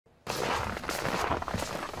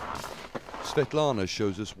Svetlana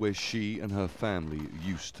shows us where she and her family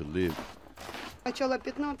used to live.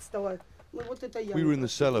 We were in the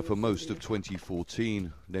cellar for most of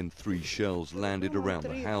 2014, then 3 shells landed around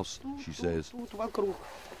the house, she says. That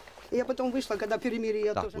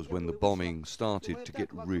was when the bombing started to get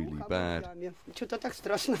really bad.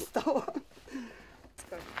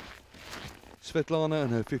 Svetlana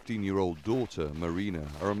and her 15-year-old daughter, Marina,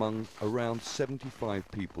 are among around 75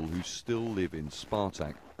 people who still live in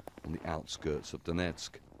Spartak, on the outskirts of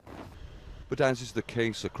Donetsk. But as is the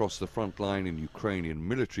case across the front line in Ukrainian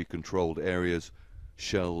military-controlled areas,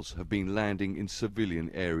 shells have been landing in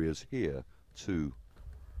civilian areas here, too.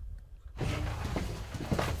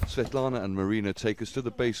 Svetlana and Marina take us to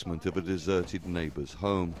the basement of a deserted neighbour's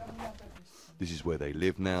home. This is where they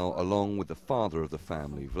live now, along with the father of the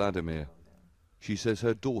family, Vladimir. She says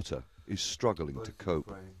her daughter is struggling to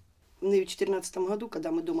cope. When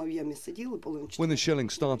the shelling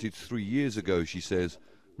started 3 years ago, she says,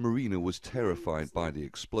 Marina was terrified by the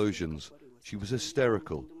explosions. She was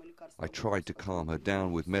hysterical. I tried to calm her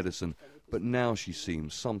down with medicine, but now she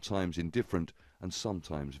seems sometimes indifferent and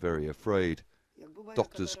sometimes very afraid.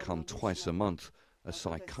 Doctors come twice a month. A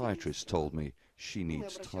psychiatrist told me she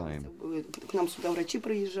needs time.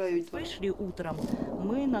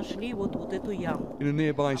 In a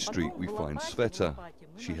nearby street we find Sveta.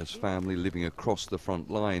 She has family living across the front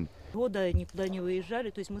line. In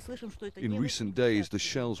recent days the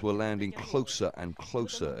shells were landing closer and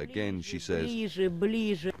closer again, she says.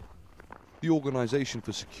 The Organization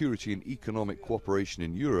for Security and Economic Cooperation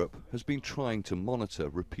in Europe has been trying to monitor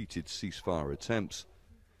repeated ceasefire attempts.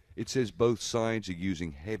 It says both sides are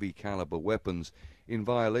using heavy caliber weapons in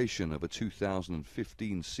violation of a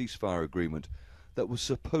 2015 ceasefire agreement that was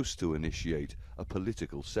supposed to initiate a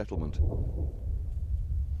political settlement.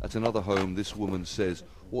 At another home, this woman says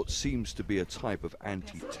what seems to be a type of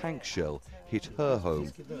anti-tank shell hit her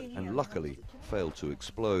home and luckily failed to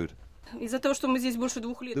explode.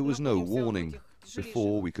 There was no warning.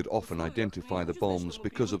 Before, we could often identify the bombs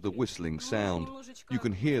because of the whistling sound. You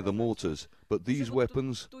can hear the mortars, but these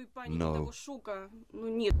weapons, no.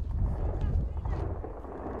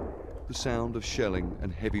 The sound of shelling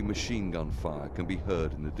and heavy machine gun fire can be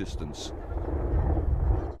heard in the distance.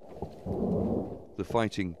 The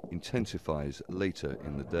fighting intensifies later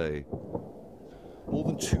in the day. More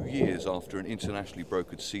than 2 years after an internationally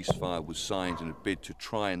brokered ceasefire was signed in a bid to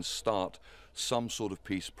try and start some sort of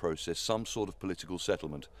peace process, some sort of political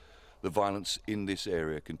settlement, the violence in this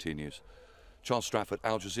area continues. Charles Stratford,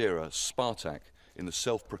 Al Jazeera, Spartak, in the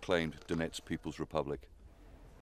self-proclaimed Donetsk People's Republic.